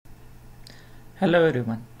Hello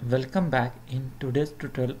everyone, welcome back in today's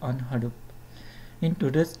tutorial on Hadoop. In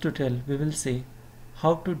today's tutorial we will see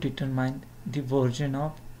how to determine the version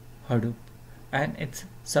of Hadoop and its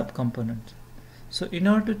subcomponents. So in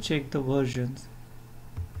order to check the versions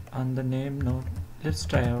on the name node, let's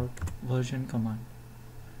try out version command.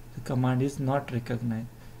 The command is not recognized.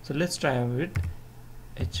 So let's try out it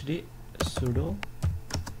hd sudo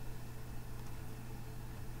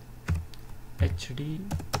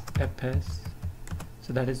HDFS.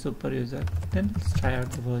 So that is super user. Then let's try out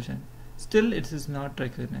the version. Still it is not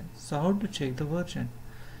recognized. So how to check the version?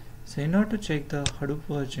 So in order to check the Hadoop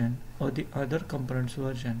version or the other components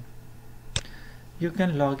version, you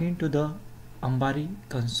can log into the Ambari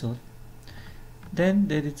console. Then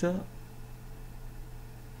there is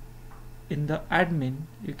in the admin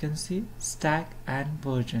you can see stack and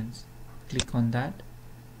versions. Click on that.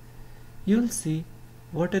 You will see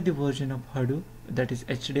what are the version of Hadoop, that is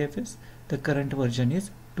HDFS. The current version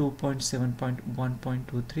is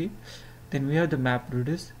 2.7.1.23. Then we have the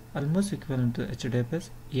MapReduce, almost equivalent to HDFS.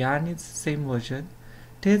 Yarn is same version.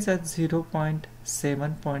 Tails at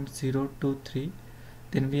 0.7.023.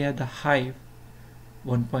 Then we have the Hive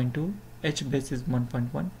 1.2. HBase is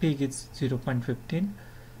 1.1. Pig is 0.15.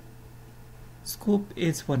 Scoop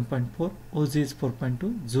is 1.4. OZ is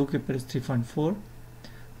 4.2. Zookeeper is 3.4.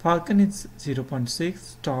 Falcon is 0.6.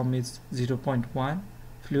 Storm is 0.1.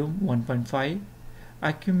 Flume 1.5.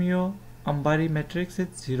 Accumio Ambari matrix is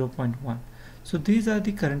 0.1. So these are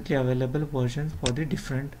the currently available versions for the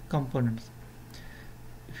different components.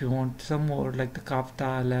 If you want some more like the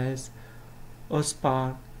Kafka, Alias or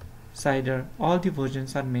Spark, Cider, all the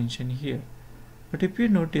versions are mentioned here. But if you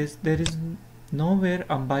notice, there is nowhere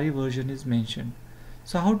Ambari version is mentioned.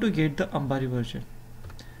 So how to get the Ambari version?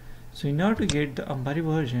 So in order to get the Ambari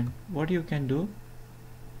version, what you can do,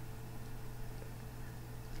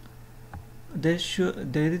 there is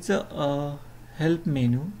a help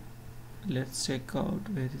menu. Let's check out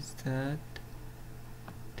where is that.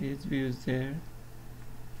 These views there.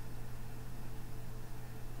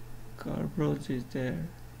 Car browse is there.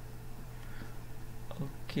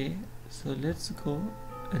 Okay, so let's go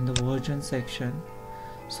in the version section.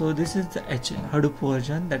 So this is the Hadoop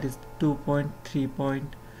version, that is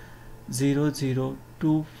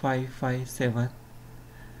 2.3.0025557,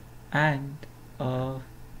 and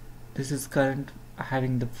this is current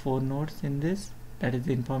having the 4 nodes in this, that is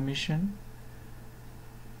the information.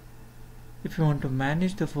 If you want to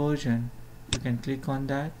manage the version, you can click on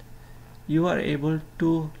that. You are able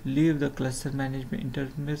to leave the cluster management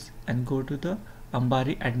interface and go to the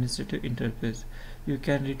Ambari administrative interface. You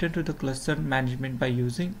can return to the cluster management by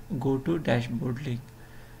using go to dashboard link,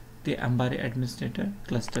 the Ambari administrator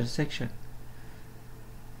cluster section.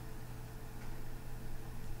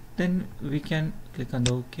 Then we can click on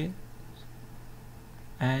the OK,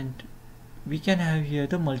 and we can have here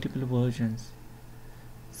the multiple versions.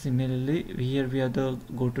 Similarly, here we have the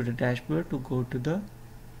go to the dashboard to go to the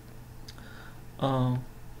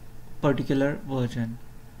particular version.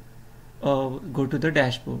 Go to the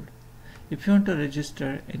dashboard. If you want to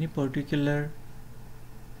register any particular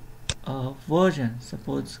version,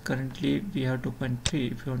 suppose currently we have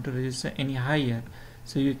 2.3, if you want to register any higher,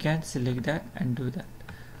 so you can select that and do that.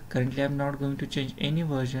 Currently I am not going to change any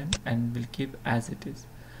version and will keep as it is.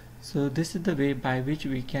 So this is the way by which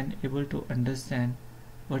we can able to understand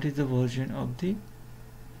what is the version of the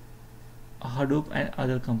Hadoop and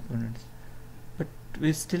other components. But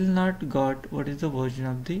we still not got what is the version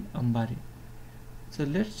of the Ambari. So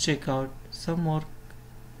let's check out some more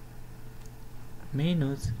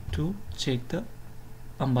menus to check the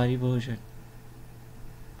Ambari version.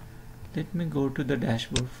 Let me go to the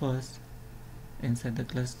dashboard first. Inside the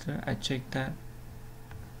cluster, I check that.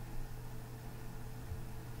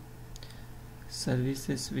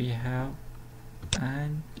 Services we have,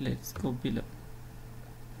 and let's go below.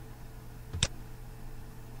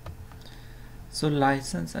 So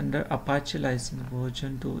license, under Apache license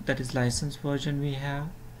version 2, that is license version we have.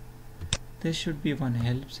 There should be one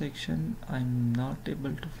help section. I'm not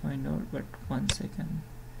able to find out, but 1 second.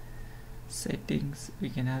 Settings, we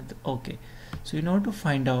can have the OK. So in order to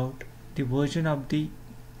find out the version of the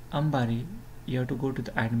Ambari, you have to go to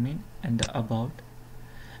the admin and the about,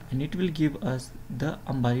 and it will give us the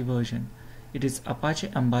Ambari version. It is Apache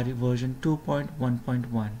Ambari version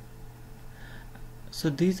 2.1.1. So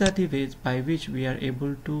these are the ways by which we are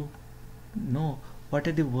able to know what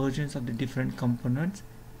are the versions of the different components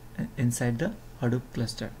inside the Hadoop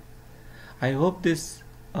cluster. I hope this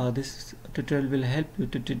tutorial will help you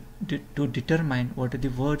to determine what are the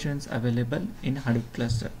versions available in Hadoop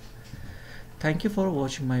cluster. Thank you for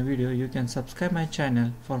watching my video. You can subscribe my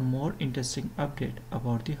channel for more interesting update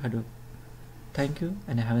about the Hadoop. Thank you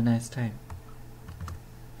and have a nice time.